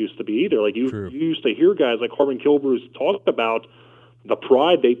the way it used to be either. Like you used to hear guys like Harmon Killebrew talk about the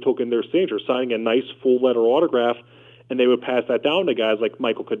pride they took in their signature, signing a nice full letter autograph, and they would pass that down to guys like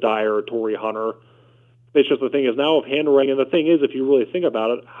Michael Kadire or Torrey Hunter. It's just the thing is now of handwriting, and the thing is, if you really think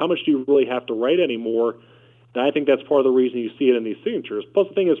about it, how much do you really have to write anymore? And I think that's part of the reason you see it in these signatures. Plus,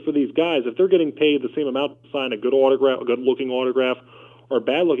 the thing is, for these guys, if they're getting paid the same amount to sign a good autograph, a good-looking autograph, or a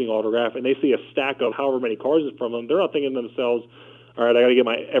bad-looking autograph, and they see a stack of however many cards from them, they're not thinking to themselves, all right, I got to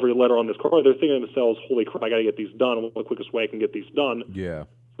get every letter on this card. They're thinking to themselves, holy crap, I got to get these done. What's the quickest way I can get these done? Yeah.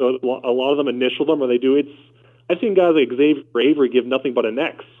 So a lot of them initial them, or they do. I've seen guys like Xavier Avery give nothing but an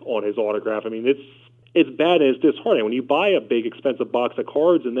X on his autograph. I mean, it's bad and it's disheartening. When you buy a big, expensive box of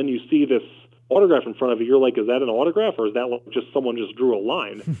cards and then you see this autograph in front of you, you're like, is that an autograph or is that just someone just drew a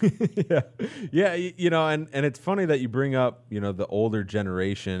line? Yeah, and it's funny that you bring up, the older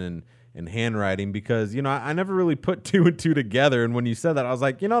generation and handwriting because, I never really put two and two together. And when you said that, I was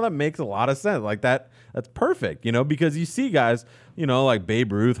like, that makes a lot of sense. Like that's perfect, because you see guys, like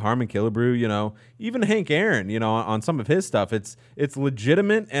Babe Ruth, Harmon Killebrew, even Hank Aaron, on some of his stuff, it's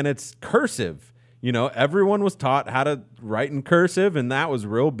legitimate and it's cursive. Everyone was taught how to write in cursive, and that was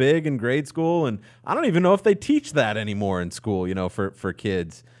real big in grade school. And I don't even know if they teach that anymore in school, for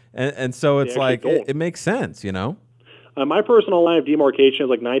kids. And so it's like, it makes sense, My personal line of demarcation is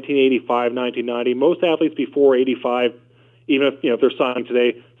like 1985, 1990. Most athletes before 85, even if they're signing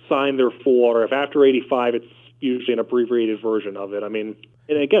today, sign their full autograph. After 85, it's usually an abbreviated version of it. I mean,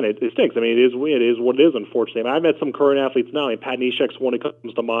 and again, it stinks. I mean, it is what it is, unfortunately. I've met some current athletes now. I mean, Pat Neshek's one who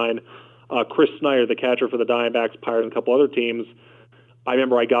comes to mind. Chris Snyder, the catcher for the Diamondbacks, Pirates, and a couple other teams. I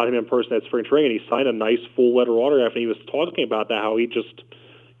remember I got him in person at spring training, and he signed a nice full-letter autograph, and he was talking about that, how he just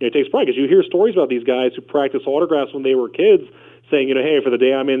it takes pride. Because you hear stories about these guys who practice autographs when they were kids, saying, hey, for the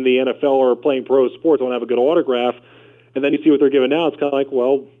day I'm in the NFL or playing pro sports, I want to have a good autograph. And then you see what they're giving now. It's kind of like,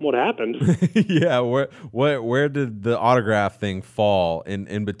 well, what happened? Yeah, where did the autograph thing fall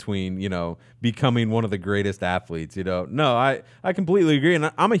in between, becoming one of the greatest athletes? No, I completely agree.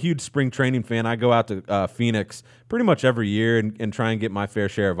 And I'm a huge spring training fan. I go out to Phoenix pretty much every year and try and get my fair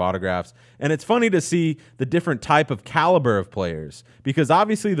share of autographs. And it's funny to see the different type of caliber of players, because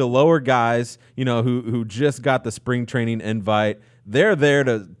obviously the lower guys, who just got the spring training invite, they're there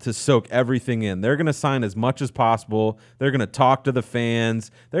to soak everything in. They're going to sign as much as possible. They're going to talk to the fans.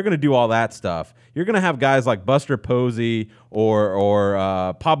 They're going to do all that stuff. You're going to have guys like Buster Posey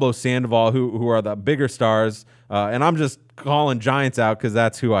or Pablo Sandoval who are the bigger stars. And I'm just calling Giants out because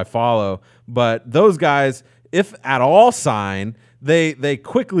that's who I follow. But those guys, if at all sign, they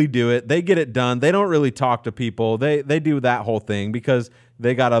quickly do it. They get it done. They don't really talk to people. They do that whole thing because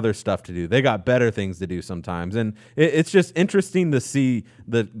they got other stuff to do. They got better things to do sometimes. And it's just interesting to see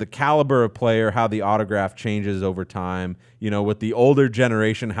the caliber of player, how the autograph changes over time, with the older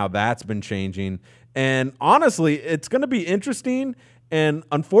generation, how that's been changing. And honestly, it's going to be interesting and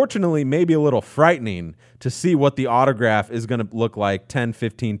unfortunately maybe a little frightening to see what the autograph is going to look like 10,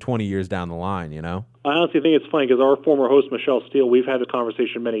 15, 20 years down the line, I honestly think it's funny because our former host, Michelle Steele, we've had this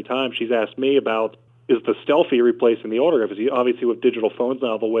conversation many times. She's asked me about, is the selfie replacing the autograph? Obviously, with digital phones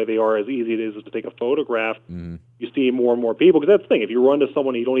now, the way they are, as easy it is to take a photograph, you see more and more people. Because that's the thing. If you run into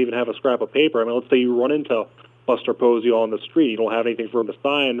someone and you don't even have a scrap of paper, I mean, let's say you run into Buster Posey on the street, you don't have anything for him to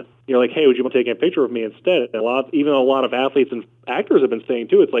sign, you're like, hey, would you mind taking a picture of me instead? And even a lot of athletes and actors have been saying,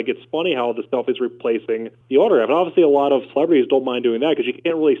 too, it's like, it's funny how the selfie is replacing the autograph. And obviously, a lot of celebrities don't mind doing that because you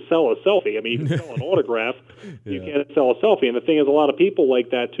can't really sell a selfie. I mean, you can sell an autograph, you can't sell a selfie. And the thing is, a lot of people like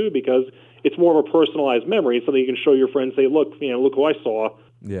that, too, because it's more of a personalized memory. It's something you can show your friends, say, look who I saw.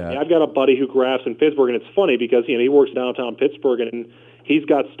 Yeah. I've got a buddy who graphs in Pittsburgh, and it's funny because, he works downtown Pittsburgh, and he's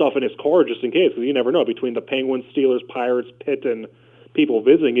got stuff in his car just in case, because you never know. Between the Penguins, Steelers, Pirates, Pitt, and people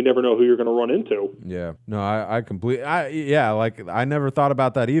visiting, you never know who you're going to run into. Yeah. No, I completely, I never thought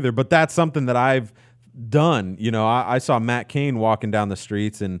about that either, but that's something that I've done. I saw Matt Cain walking down the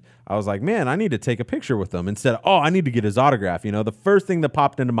streets, and I was like, man, I need to take a picture with him instead of, I need to get his autograph. The first thing that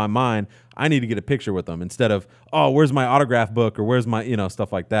popped into my mind, I need to get a picture with him instead of, where's my autograph book or where's my,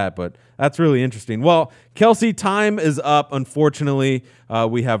 stuff like that. But that's really interesting. Well, Kelsey, time is up. Unfortunately,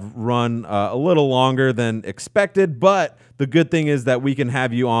 we have run a little longer than expected, but the good thing is that we can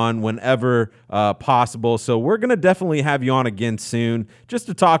have you on whenever possible. So we're going to definitely have you on again soon just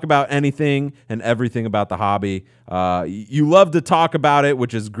to talk about anything and everything about the hobby. You love to talk about it,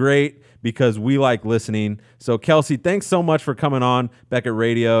 which is great because we like listening. So, Kelsey, thanks so much for coming on Beckett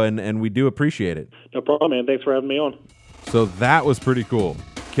Radio, and we do appreciate it. No problem, man. Thanks for having me on. So that was pretty cool.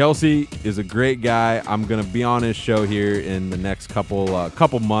 Kelsey is a great guy. I'm going to be on his show here in the next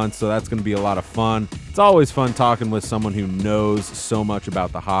couple months, so that's going to be a lot of fun. It's always fun talking with someone who knows so much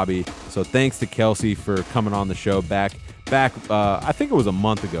about the hobby. So thanks to Kelsey for coming on the show back. I think it was a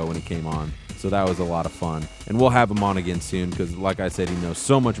month ago when he came on. So that was a lot of fun. And we'll have him on again soon because, like I said, he knows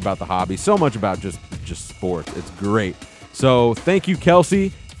so much about the hobby, so much about just sports. It's great. So thank you, Kelsey.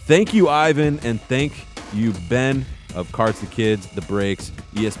 Thank you, Ivan. And thank you, Ben of Cards to Kids, The Breaks,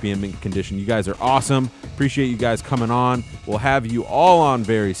 ESPN Mint Condition. You guys are awesome. Appreciate you guys coming on. We'll have you all on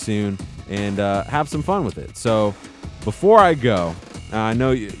very soon and have some fun with it. So before I go, I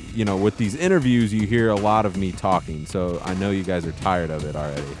know, with these interviews, you hear a lot of me talking. So I know you guys are tired of it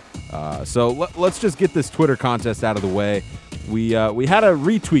already. So let's just get this Twitter contest out of the way. We had a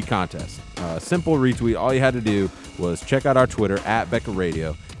retweet contest, simple retweet. All you had to do was check out our Twitter @Beckett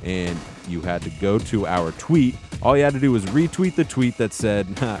Radio, and you had to go to our tweet. All you had to do was retweet the tweet that said,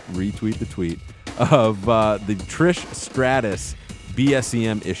 retweet the tweet of the Trish Stratus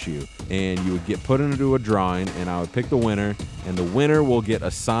BSEM issue, and you would get put into a drawing, and I would pick the winner, and the winner will get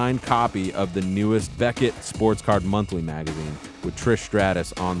a signed copy of the newest Beckett Sports Card Monthly magazine with Trish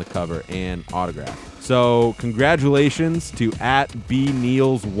Stratus on the cover and autograph. So congratulations to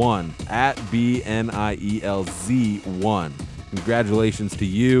 @BNeils1, @BNIELZ1. Congratulations to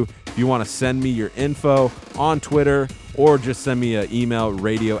you. If you want to send me your info on Twitter or just send me an email,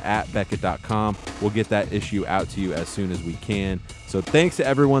 radio@beckett.com. We'll get that issue out to you as soon as we can. So thanks to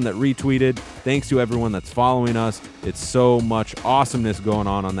everyone that retweeted. Thanks to everyone that's following us. It's so much awesomeness going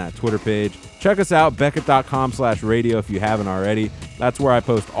on that Twitter page. Check us out, beckett.com/radio if you haven't already. That's where I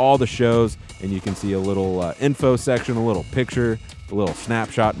post all the shows, and you can see a little info section, a little picture, a little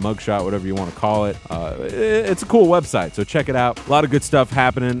snapshot, mugshot, whatever you want to call it. It's a cool website, so check it out. A lot of good stuff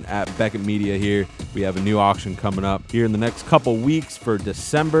happening at Beckett Media here. We have a new auction coming up here in the next couple weeks for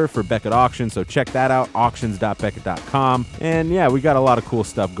December for Beckett Auction, so check that out, auctions.beckett.com. And yeah, we got a lot of cool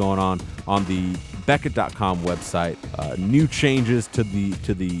stuff going on the Beckett.com website. New changes to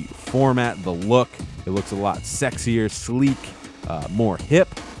the format, the look. It looks a lot sexier, sleek, more hip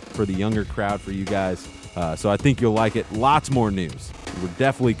for the younger crowd for you guys. So I think you'll like it. Lots more news. We're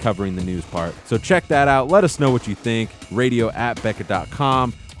definitely covering the news part. So check that out. Let us know what you think.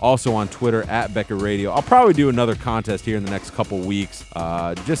 Radio@Beckett.com. Also on Twitter @Beckett Radio. I'll probably do another contest here in the next couple weeks,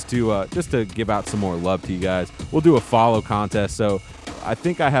 just to give out some more love to you guys. We'll do a follow contest. So I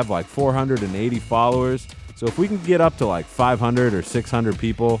think I have like 480 followers. So if we can get up to like 500 or 600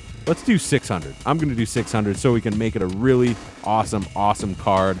 people, let's do 600. I'm going to do 600 so we can make it a really awesome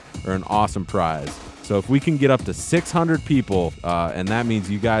card or an awesome prize. So if we can get up to 600 people, and that means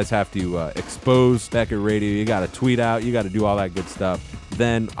you guys have to expose Beckett Radio, you got to tweet out, you got to do all that good stuff,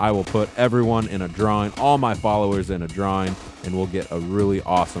 then I will put everyone in a drawing, all my followers in a drawing, and we'll get a really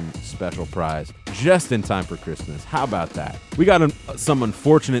awesome special prize just in time for Christmas. How about that? We got some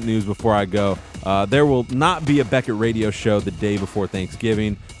unfortunate news before I go. There will not be a Beckett Radio show the day before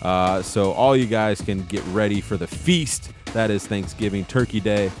Thanksgiving, so all you guys can get ready for the feast That is Thanksgiving, Turkey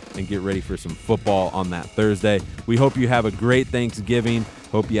Day, and get ready for some football on that Thursday. We hope you have a great Thanksgiving.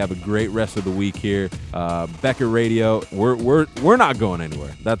 Hope you have a great rest of the week here. Beckett Radio, we're not going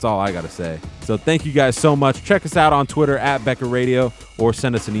anywhere. That's all I got to say. So thank you guys so much. Check us out on Twitter at Beckett Radio or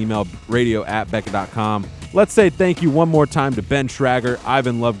send us an email, radio@beckett.com. Let's say thank you one more time to Ben Schrager,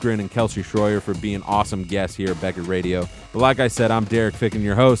 Ivan Lovegren, and Kelsey Schroyer for being awesome guests here at Beckett Radio. But like I said, I'm Derek Ficken,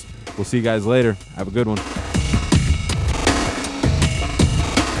 your host. We'll see you guys later. Have a good one.